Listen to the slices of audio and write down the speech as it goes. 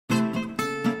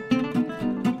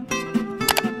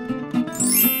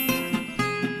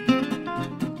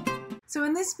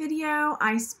this video,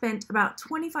 I spent about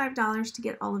 $25 to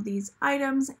get all of these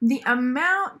items. The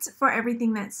amount for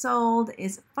everything that sold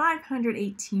is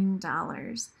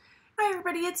 $518. Hi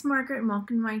everybody, it's Margaret and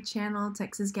welcome to my channel,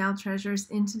 Texas Gal Treasures.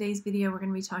 In today's video, we're going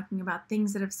to be talking about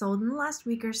things that have sold in the last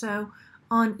week or so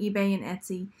on eBay and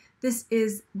Etsy. This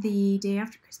is the day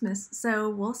after Christmas, so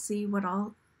we'll see what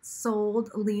all sold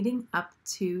leading up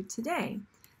to today.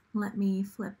 Let me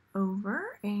flip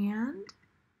over and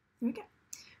here we go.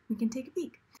 We can take a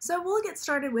peek. So we'll get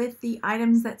started with the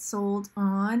items that sold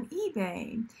on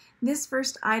eBay. This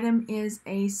first item is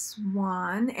a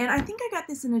swan, and I think I got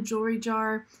this in a jewelry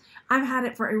jar. I've had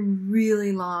it for a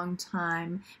really long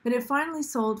time, but it finally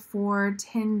sold for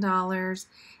 $10.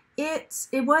 It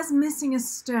was missing a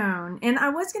stone, and I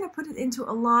was going to put it into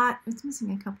a lot. It's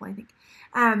missing a couple, I think.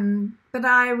 But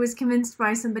I was convinced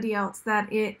by somebody else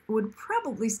that it would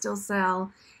probably still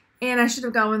sell. And I should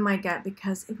have gone with my gut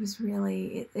because it was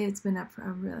really, it's been up for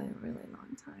a really, really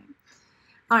long time.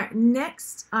 All right,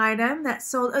 next item that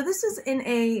sold. Oh, this is in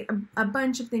a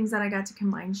bunch of things that I got to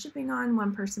combine shipping on.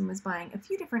 One person was buying a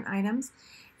few different items.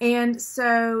 And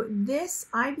so this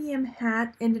IBM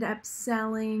hat ended up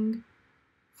selling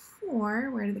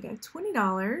for, where did it go?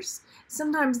 $20.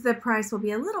 Sometimes the price will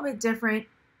be a little bit different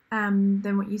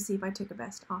than what you see if I took a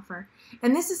best offer.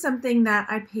 And this is something that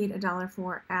I paid $1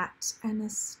 for at an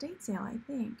estate sale, I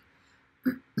think.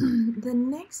 The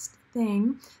next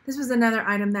thing, this was another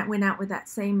item that went out with that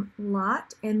same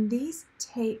lot, and these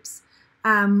tapes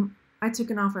I took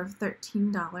an offer of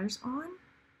 $13 on,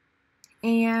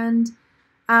 and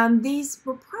these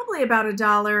were probably about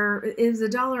 $1. It was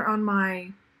 $1 on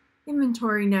my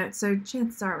inventory note, so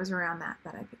chances are it was around that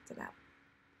I picked it up.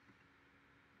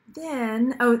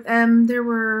 Then, there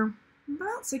were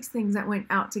about 6 things that went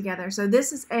out together. So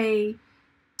this is a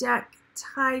deck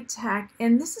tie tack,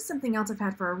 and this is something else I've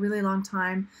had for a really long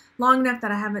time, long enough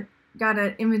that I haven't got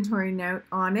an inventory note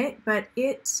on it, but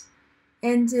it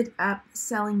ended up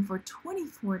selling for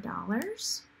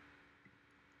 $24.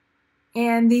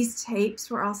 And these tapes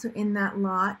were also in that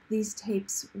lot. These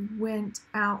tapes went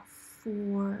out for,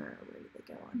 where did they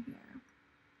go on here?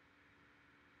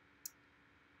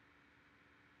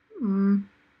 Did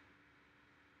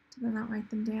I not write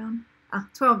them down? Ah,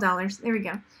 $12. There we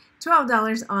go.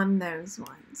 $12 on those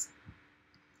ones.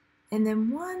 And then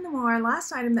one more,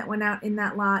 last item that went out in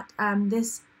that lot,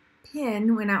 this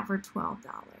pin went out for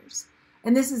 $12.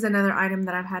 And this is another item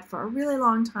that I've had for a really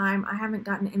long time. I haven't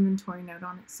gotten an inventory note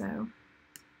on it, so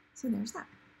there's that.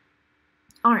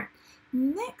 All right,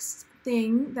 next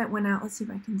thing that went out, let's see if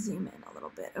I can zoom in a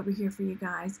little bit over here for you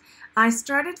guys. I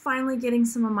started finally getting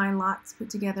some of my lots put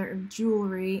together of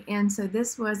jewelry, and so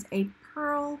this was a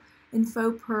pearl and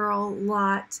faux pearl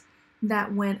lot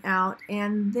that went out,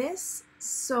 and this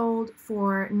sold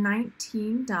for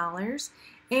 $19.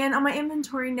 And on my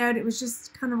inventory note, it was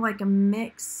just kind of like a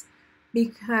mix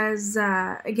because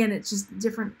again, it's just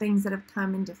different things that have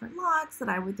come in different lots that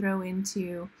I would throw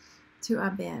into a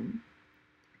bin.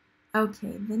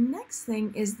 Okay, the next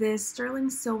thing is this sterling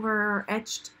silver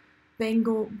etched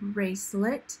bangle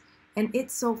bracelet, and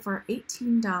it sold for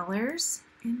 $18.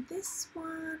 And this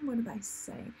one, what did I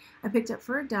say? I picked up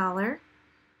for $1.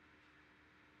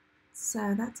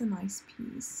 So that's a nice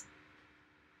piece.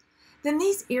 Then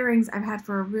these earrings I've had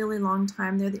for a really long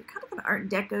time. They're kind of an Art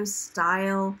Deco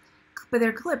style, but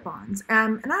they're clip-ons.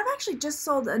 And I've actually just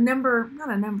sold a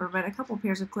couple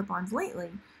pairs of clip-ons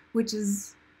lately, which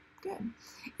is good.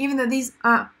 Even though these,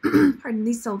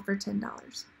 these sold for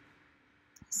 $10.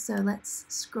 So let's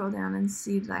scroll down and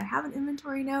see, did I have an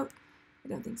inventory note? I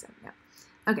don't think so, no.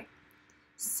 Okay,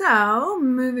 so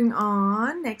moving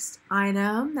on, next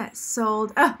item that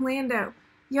sold, oh, Lando.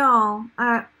 Y'all,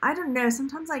 I don't know,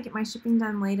 sometimes I get my shipping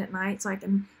done late at night so I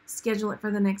can schedule it for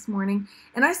the next morning,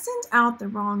 and I sent out the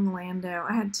wrong Lando.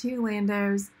 I had 2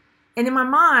 Landos, and in my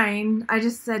mind, I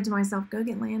just said to myself, go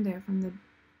get Lando from the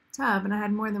tub, and I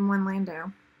had more than 1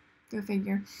 Lando. Go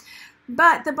figure.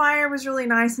 But the buyer was really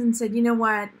nice and said, you know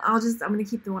what, I'm going to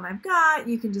keep the one I've got.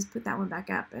 You can just put that one back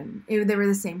up, and they were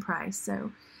the same price.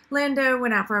 So Lando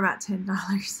went out for about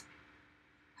 $10.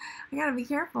 I gotta be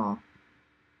careful.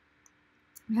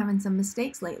 I'm having some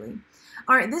mistakes lately.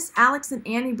 All right, this Alex and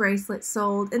Annie bracelet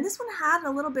sold, and this one had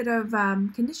a little bit of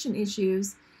condition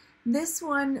issues. This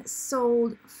one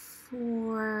sold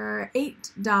for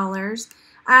 $8.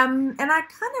 And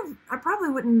I probably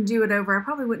wouldn't do it over. I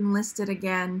probably wouldn't list it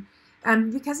again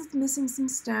because it's missing some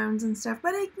stones and stuff.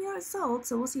 But it sold,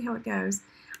 so we'll see how it goes.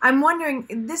 I'm wondering,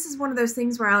 this is one of those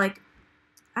things where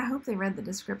I hope they read the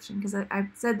description because I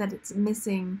said that it's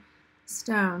missing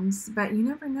stones, but you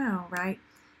never know, right?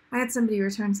 I had somebody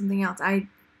return something else. I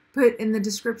put in the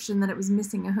description that it was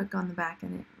missing a hook on the back,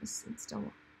 and it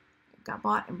still got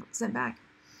bought and sent back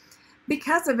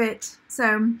because of it.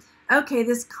 So, okay,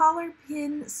 this collar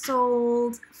pin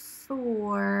sold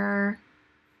for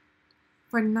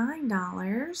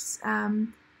 $9.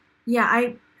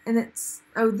 Yeah, this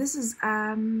is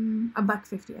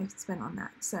 $1.50 I spent on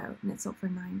that. So, and it sold for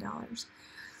 $9. Is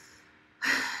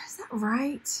that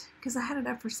right? Because I had it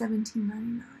up for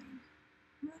 $17.99.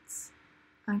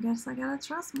 I guess I gotta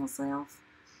trust myself.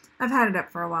 I've had it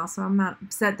up for a while, so I'm not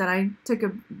upset that I took a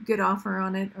good offer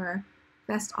on it, or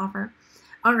best offer.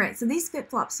 All right, so these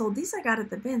flip-flops sold. These I got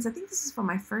at the bins. I think this is for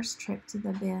my first trip to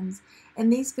the bins.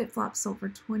 And these flip-flops sold for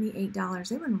 $28.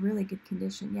 They were in really good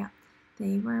condition. Yeah,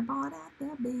 they were bought at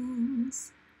the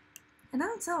bins. And I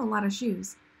don't sell a lot of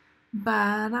shoes,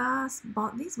 but I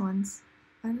bought these ones.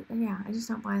 Yeah, I just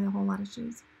don't buy a whole lot of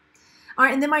shoes. All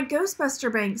right, and then my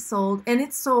Ghostbuster bank sold, and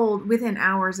it sold within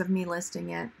hours of me listing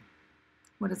it.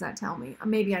 What does that tell me?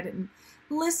 Maybe I didn't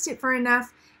list it for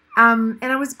enough. And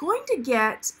I was going to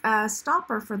get a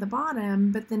stopper for the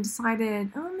bottom, but then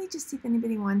decided, oh, let me just see if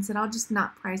anybody wants it. I'll just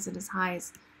not price it as high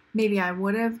as maybe I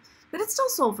would have. But it still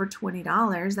sold for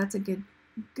 $20. That's a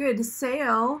good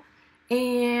sale.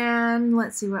 And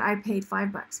let's see what I paid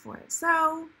 $5 for it.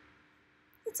 So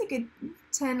it's a good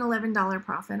 $10, $11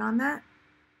 profit on that.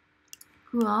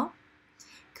 Cool.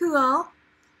 Cool.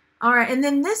 All right, and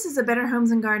then this is a Better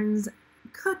Homes and Gardens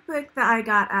cookbook that I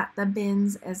got at the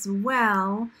bins as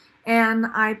well. And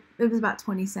it was about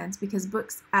 20 cents because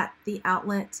books at the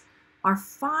outlet are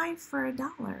 5 for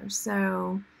 $1.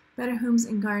 So Better Homes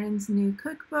and Gardens new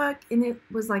cookbook, and it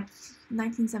was like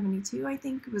 1972, I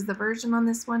think, was the version on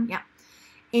this one. Yeah.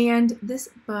 And this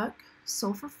book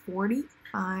sold for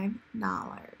 $45.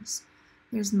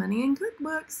 There's money in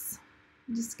cookbooks.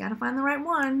 You just got to find the right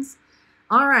ones.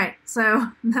 All right,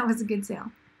 so that was a good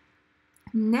sale.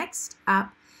 Next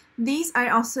up, these did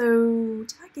I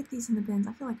get these in the bins?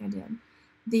 I feel like I did.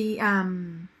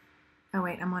 Oh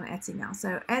wait, I'm on Etsy now.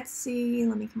 So Etsy,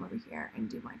 let me come over here and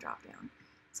do my drop down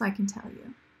so I can tell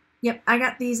you. Yep, I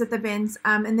got these at the bins,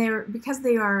 and because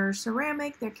they are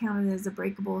ceramic, they're counted as a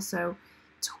breakable, so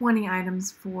 20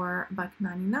 items for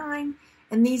 $1.99.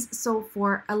 And these sold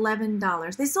for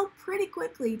 $11. They sold pretty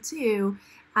quickly too,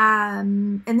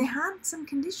 and they had some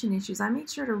condition issues. I made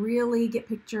sure to really get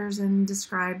pictures and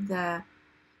describe there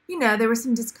was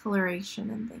some discoloration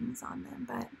and things on them,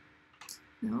 but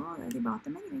no, they bought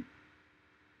them anyway.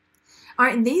 All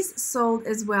right, and these sold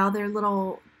as well. They're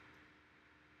little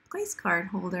place card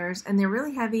holders, and they're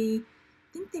really heavy.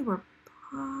 I think they were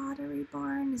Pottery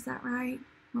Barn. Is that right?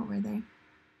 What were they?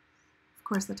 Of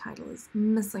course, the title is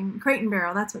missing. Crate and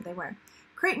Barrel, that's what they were.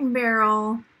 Crate and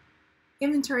Barrel,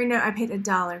 inventory note, I paid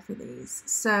 $1 for these.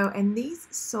 So, and these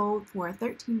sold for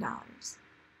 $13.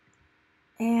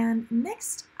 And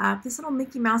next up, this little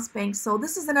Mickey Mouse bank sold.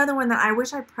 This is another one that I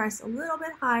wish I priced a little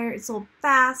bit higher. It sold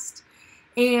fast,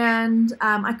 and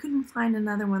I couldn't find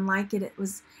another one like it.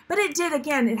 But it did,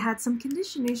 again, it had some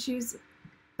condition issues,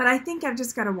 but I think I've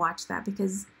just got to watch that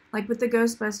because like with the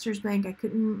Ghostbusters bank, I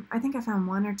think I found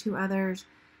 1 or 2 others.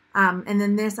 And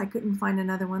then this, I couldn't find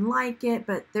another one like it,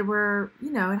 but there were,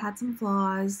 it had some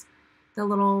flaws. The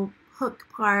little hook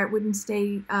part wouldn't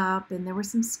stay up, and there were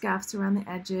some scuffs around the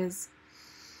edges.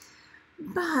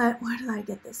 But what did I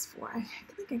get this for? I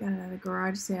think I got it at a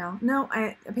garage sale. No,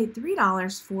 I paid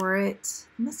 $3 for it.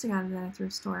 I must have got it at a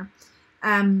thrift store.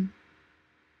 And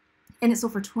it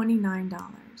sold for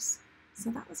 $29. So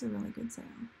that was a really good sale.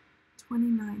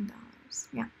 $29.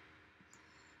 Yeah.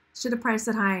 Should have priced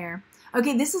it higher.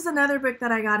 Okay, this is another book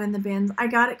that I got in the bins. I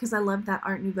got it because I loved that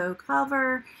Art Nouveau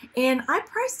cover. And I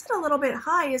priced it a little bit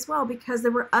high as well because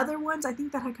there were other ones, I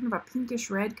think, that had kind of a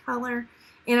pinkish red color.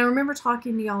 And I remember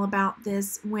talking to y'all about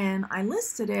this when I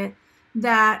listed it,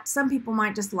 that some people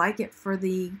might just like it for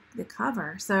the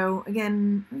cover. So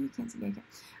again, oh, you can't see it.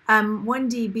 1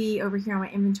 dB over here on my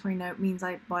inventory note means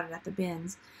I bought it at the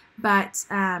bins. But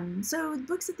so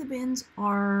books at the bins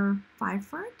are 5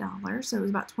 for $1, so it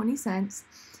was about 20 cents.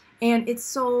 And it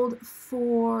sold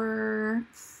for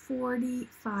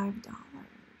 $45.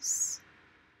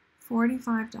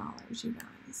 $45, you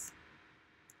guys.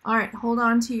 All right, hold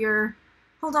on to your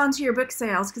book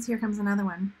sales, because here comes another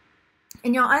one.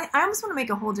 And y'all, I almost want to make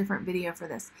a whole different video for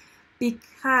this,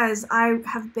 because I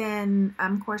have been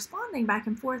corresponding back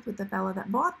and forth with the fellow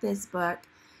that bought this book,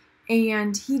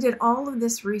 and he did all of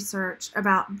this research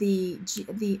about the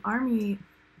Army.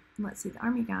 Let's see, the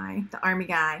Army guy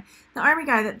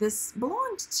that this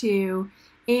belonged to.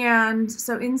 And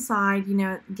so inside,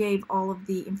 it gave all of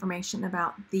the information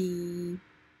about the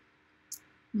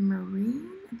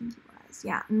Marine, I think he was,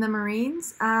 yeah, and the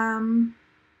Marines.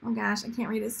 Oh gosh, I can't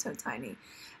read it. It's so tiny.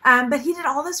 But he did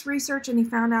all this research and he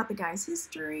found out the guy's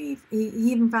history. He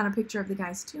even found a picture of the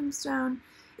guy's tombstone.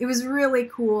 It was really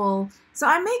cool. So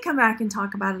I may come back and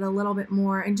talk about it a little bit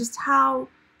more and just how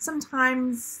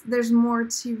sometimes there's more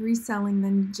to reselling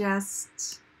than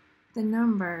just the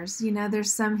numbers. You know,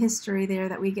 there's some history there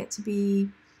that we get to be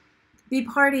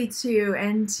party to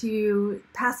and to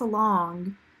pass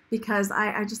along, because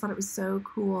I just thought it was so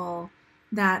cool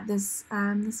that this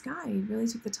guy really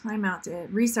took the time out to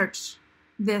research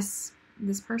this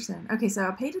person. Okay, so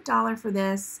I paid $1 for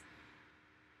this,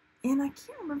 and I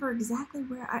can't remember exactly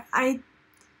where.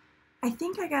 I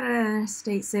think I got it at an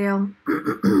estate sale or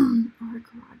a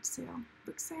garage sale,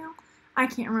 book sale. I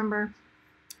can't remember,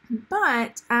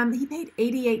 but he paid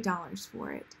 $88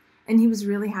 for it, and he was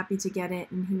really happy to get it,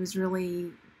 and he was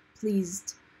really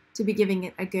pleased to be giving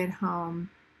it a good home.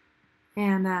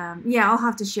 And yeah, I'll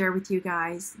have to share with you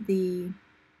guys the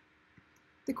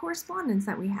correspondence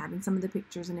that we had and some of the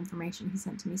pictures and information he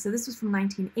sent to me. So this was from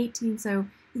 1918, so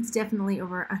it's definitely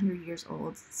over 100 years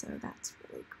old. So that's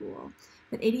really cool.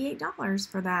 But $88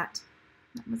 for that.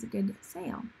 That was a good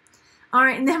sale. All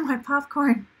right, and then my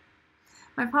popcorn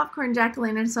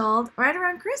jack-o'-lantern sold right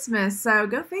around Christmas. So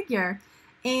go figure.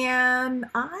 And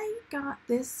I got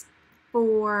this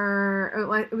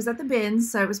for, it was at the bins,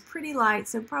 so it was pretty light,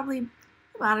 so probably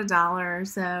about $1 or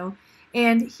so.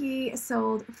 And he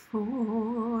sold for,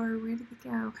 where did it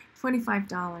go? $25.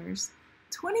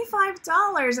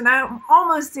 $25, and I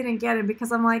almost didn't get it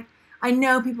because I'm like, I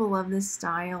know people love this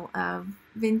style of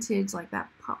vintage, like that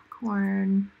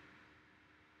popcorn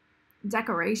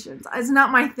decorations. It's not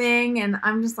my thing, and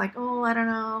I'm just like, oh, I don't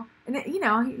know. And it, you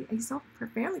know, he sold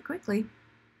fairly quickly.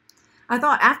 I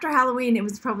thought after Halloween it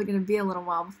was probably going to be a little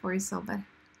while before he sold, but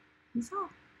he sold.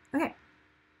 Okay.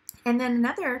 And then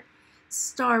another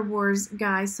Star Wars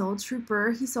guy sold,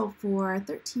 Trooper. He sold for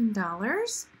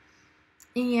 $13.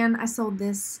 And I sold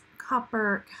this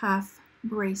copper cuff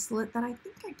bracelet that I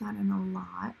think I got in a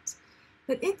lot.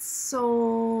 But it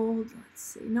sold, let's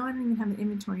see, no, I don't even have an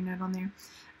inventory note on there.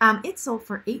 It sold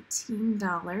for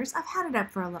 $18. I've had it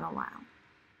up for a little while.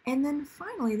 And then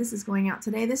finally, this is going out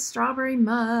today, this strawberry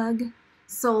mug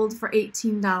sold for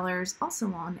 $18,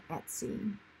 also on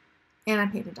Etsy. And I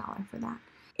paid $1 for that.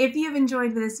 If you've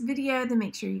enjoyed this video, then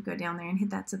make sure you go down there and hit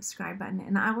that subscribe button.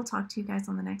 And I will talk to you guys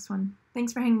on the next one.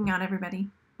 Thanks for hanging out, everybody.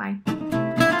 Bye.